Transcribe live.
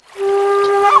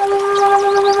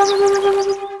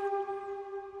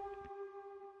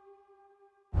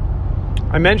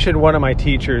I mentioned one of my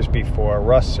teachers before,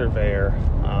 Russ Surveyor,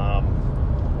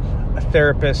 a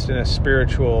therapist and a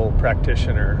spiritual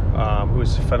practitioner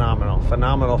who's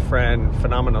phenomenal friend,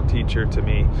 phenomenal teacher to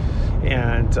me.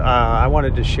 And I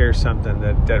wanted to share something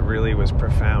that really was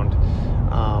profound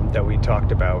that we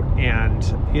talked about. And,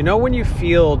 when you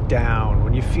feel down,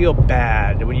 when you feel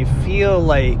bad, when you feel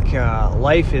like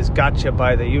life has got you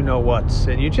by the you-know-whats,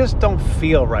 and you just don't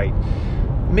feel right,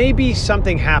 maybe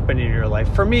something happened in your life.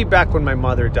 For me, back when my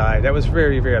mother died, that was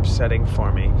very, very upsetting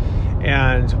for me.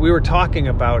 And we were talking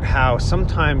about how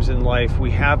sometimes in life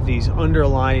we have these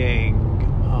underlying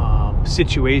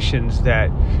situations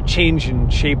that change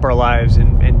and shape our lives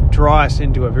and draw us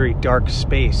into a very dark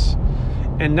space.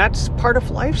 And that's part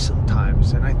of life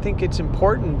sometimes. And I think it's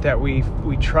important that we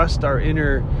trust our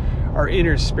inner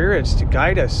spirits to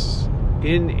guide us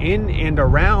in and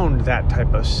around that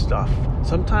type of stuff.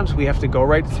 Sometimes we have to go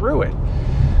right through it.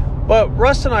 But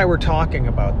Russ and I were talking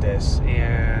about this,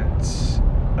 and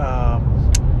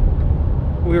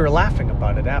we were laughing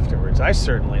about it afterwards. I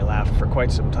certainly laughed for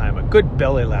quite some time, a good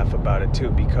belly laugh about it too,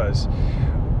 because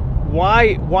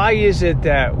why is it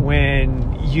that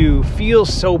when you feel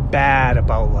so bad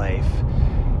about life,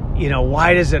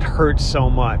 why does it hurt so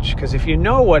much? Because if you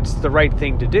know what's the right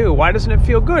thing to do, why doesn't it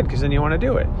feel good? Because then you want to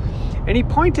do it. And he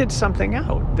pointed something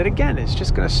out that, again, is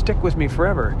just going to stick with me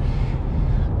forever.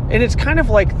 And it's kind of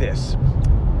like this.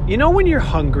 When you're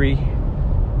hungry,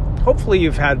 hopefully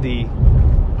you've had the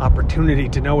opportunity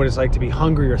to know what it's like to be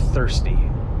hungry or thirsty.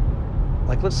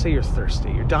 Like, let's say you're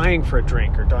thirsty. You're dying for a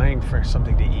drink or dying for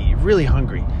something to eat. You're really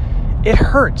hungry. It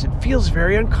hurts. It feels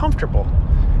very uncomfortable.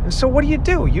 And so what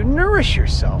do? You nourish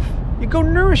yourself. You go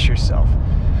nourish yourself.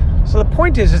 So the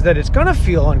point is that it's going to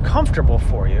feel uncomfortable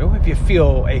for you if you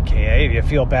feel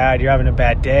bad, you're having a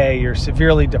bad day, you're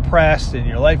severely depressed, and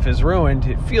your life is ruined.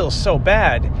 It feels so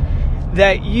bad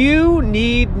that you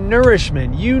need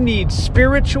nourishment. You need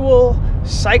spiritual,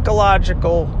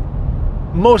 psychological,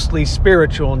 mostly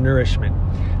spiritual nourishment.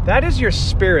 That is your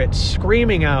spirit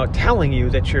screaming out, telling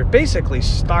you that you're basically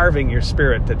starving your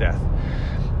spirit to death.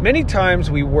 Many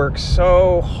times we work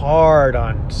so hard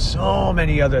on so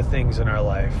many other things in our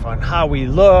life, on how we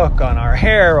look, on our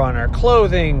hair, on our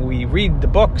clothing. We read the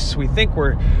books. We think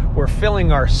we're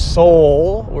filling our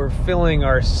soul. We're filling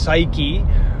our psyche.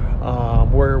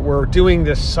 We're doing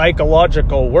this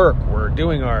psychological work. We're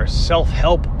doing our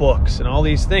self-help books and all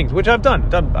these things, which I've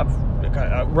done.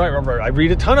 I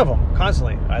read a ton of them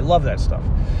constantly. I love that stuff.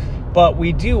 But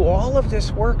we do all of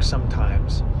this work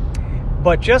sometimes.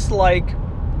 But just like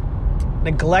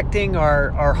neglecting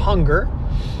our hunger,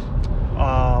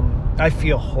 I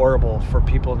feel horrible for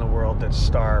people in the world that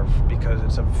starve, because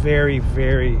it's a very,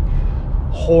 very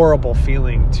horrible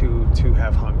feeling to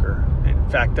have hunger. In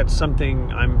fact, that's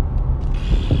something I'm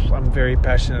very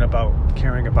passionate about,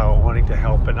 caring about, wanting to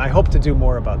help, and I hope to do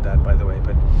more about that, by the way.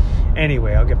 But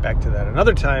anyway, I'll get back to that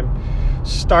another time.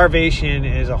 Starvation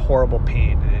is a horrible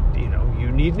pain, and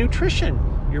you need nutrition.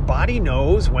 Your body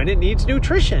knows when it needs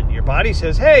nutrition. Your body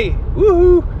says, "Hey,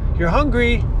 woohoo, you're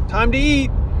hungry, time to eat."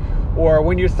 Or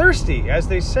when you're thirsty, as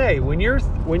they say, when you're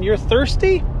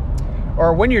thirsty,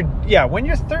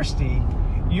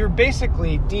 you're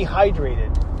basically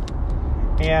dehydrated.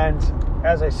 And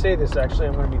as I say this, actually,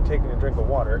 I'm going to be taking a drink of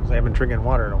water, because I haven't drinking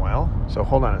water in a while. So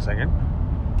hold on a second.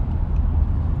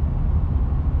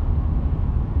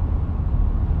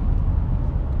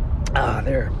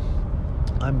 There.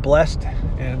 I'm blessed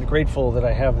and grateful that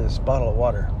I have this bottle of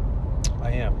water.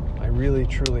 I am. I really,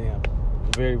 truly am.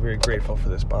 Very, very grateful for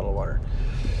this bottle of water.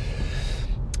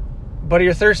 But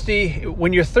you're thirsty.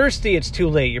 When you're thirsty, it's too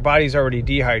late. Your body's already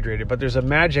dehydrated. But there's a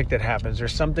magic that happens.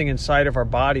 There's something inside of our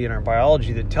body and our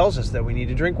biology that tells us that we need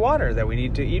to drink water, that we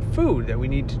need to eat food, that we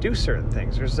need to do certain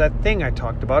things. There's that thing I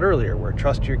talked about earlier, where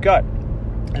trust your gut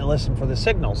and listen for the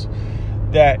signals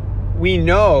that we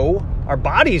know. Our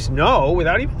bodies know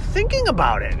without even thinking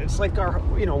about it. It's like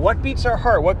what beats our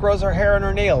heart, what grows our hair and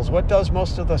our nails, what does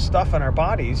most of the stuff in our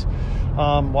bodies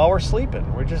while we're sleeping.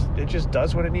 It just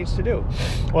does what it needs to do.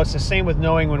 Well, it's the same with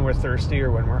knowing when we're thirsty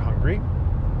or when we're hungry,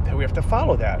 that we have to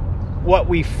follow that. What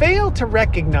we fail to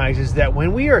recognize is that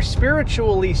when we are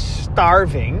spiritually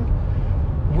starving,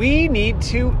 we need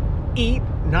to eat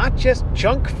not just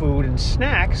junk food and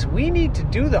snacks. We need to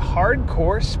do the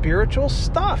hardcore spiritual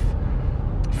stuff.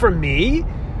 For me,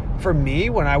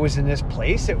 when I was in this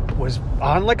place, it was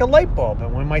on like a light bulb.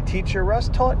 And when my teacher, Russ,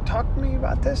 talked to me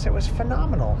about this, it was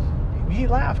phenomenal. He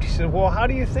laughed. He said, well, how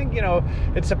do you think,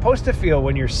 it's supposed to feel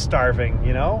when you're starving,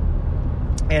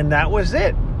 And that was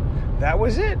it.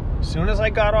 As soon as I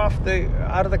got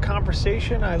out of the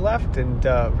conversation, I left, and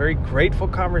very grateful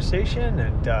conversation,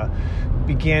 and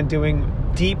began doing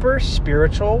deeper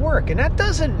spiritual work. And that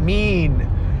doesn't mean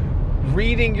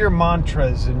reading your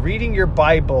mantras and reading your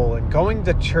Bible and going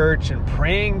to church and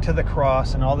praying to the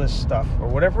cross and all this stuff, or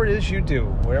whatever it is you do,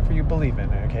 whatever you believe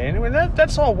in, okay? Anyway,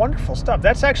 that's all wonderful stuff.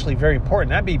 That's actually very important.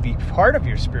 That may be part of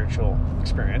your spiritual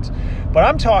experience. But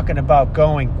I'm talking about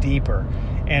going deeper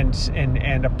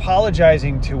and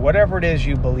apologizing to whatever it is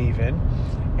you believe in,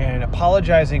 and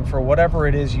apologizing for whatever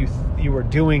it is you were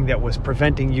doing that was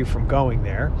preventing you from going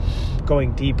there,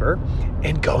 going deeper,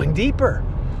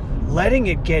 letting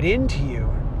it get into you,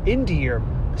 into your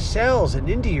cells and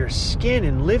into your skin,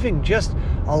 and living, just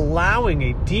allowing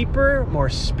a deeper, more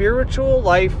spiritual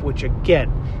life, which again,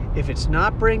 if it's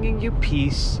not bringing you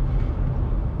peace,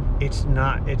 it's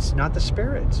not the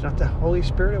Spirit. It's not the Holy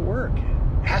Spirit at work.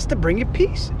 It has to bring you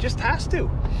peace. It just has to.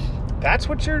 That's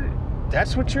what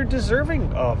you're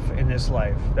deserving of in this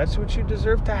life. That's what you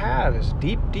deserve to have, is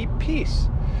deep, deep peace.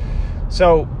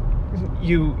 So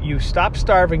you stop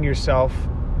starving yourself,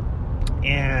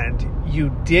 and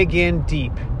you dig in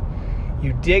deep.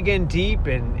 You dig in deep,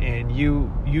 and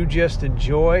you just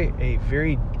enjoy a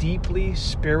very deeply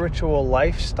spiritual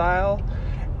lifestyle.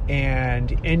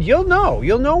 And you'll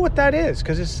know what that is,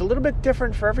 because it's a little bit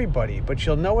different for everybody, but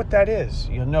you'll know what that is.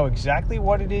 You'll know exactly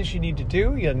what it is you need to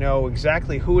do. You'll know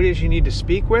exactly who it is you need to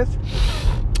speak with.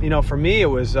 For me, it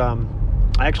was, I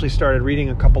actually started reading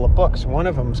a couple of books. One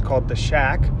of them is called The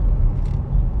Shack,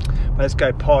 by this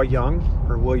guy Paul Young,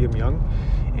 or William Young.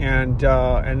 And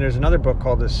there's another book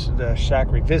called The Shack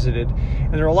Revisited.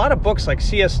 And there are a lot of books, like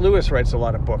C.S. Lewis writes a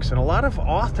lot of books, and a lot of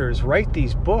authors write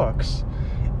these books,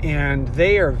 and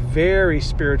they are very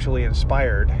spiritually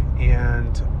inspired.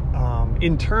 And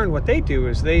in turn, what they do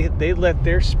is they let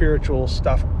their spiritual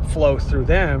stuff flow through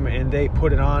them, and they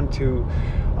put it onto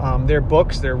their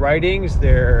books, their writings,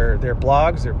 their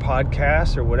blogs, their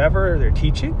podcasts, or whatever, their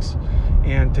teachings,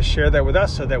 and to share that with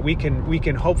us, so that we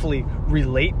can hopefully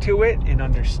relate to it and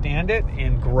understand it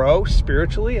and grow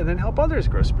spiritually, and then help others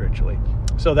grow spiritually.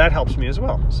 So that helps me as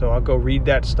well. So I'll go read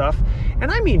that stuff, and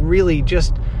I mean really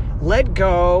just let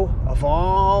go of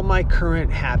all my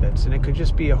current habits. And it could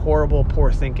just be a horrible,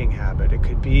 poor thinking habit. It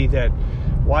could be that,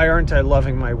 why aren't I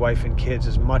loving my wife and kids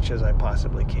as much as I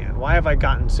possibly can? Why have I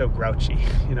gotten so grouchy?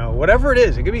 Whatever it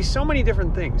is. It could be so many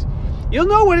different things. You'll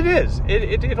know what it is.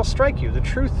 It'll strike you. The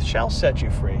truth shall set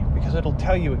you free, because it'll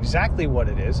tell you exactly what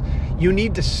it is. You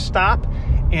need to stop,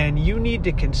 and you need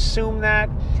to consume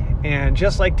that. And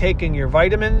just like taking your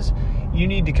vitamins, you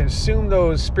need to consume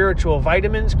those spiritual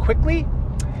vitamins quickly,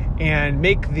 and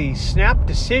make the snap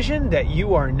decision that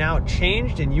you are now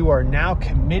changed, and you are now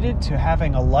committed to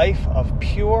having a life of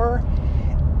pure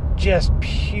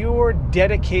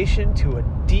dedication to a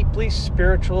deeply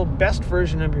spiritual, best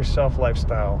version of yourself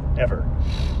lifestyle ever.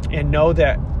 And know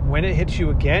that when it hits you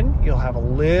again, you'll have a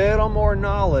little more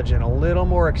knowledge and a little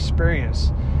more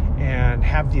experience, and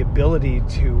have the ability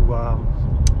to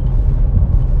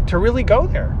really go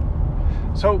there.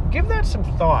 So give that some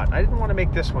thought. I didn't want to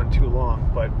make this one too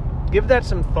long, but give that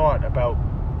some thought about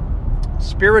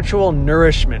spiritual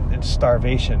nourishment and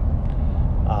starvation,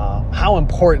 how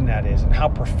important that is and how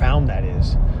profound that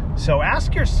is. So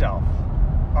ask yourself,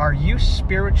 are you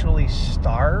spiritually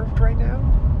starved right now?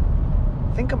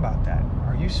 Think about that.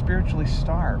 Are you spiritually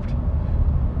starved?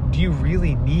 Do you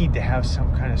really need to have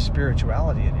some kind of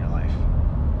spirituality in your life?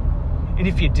 And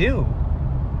if you do,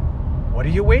 what are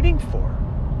you waiting for?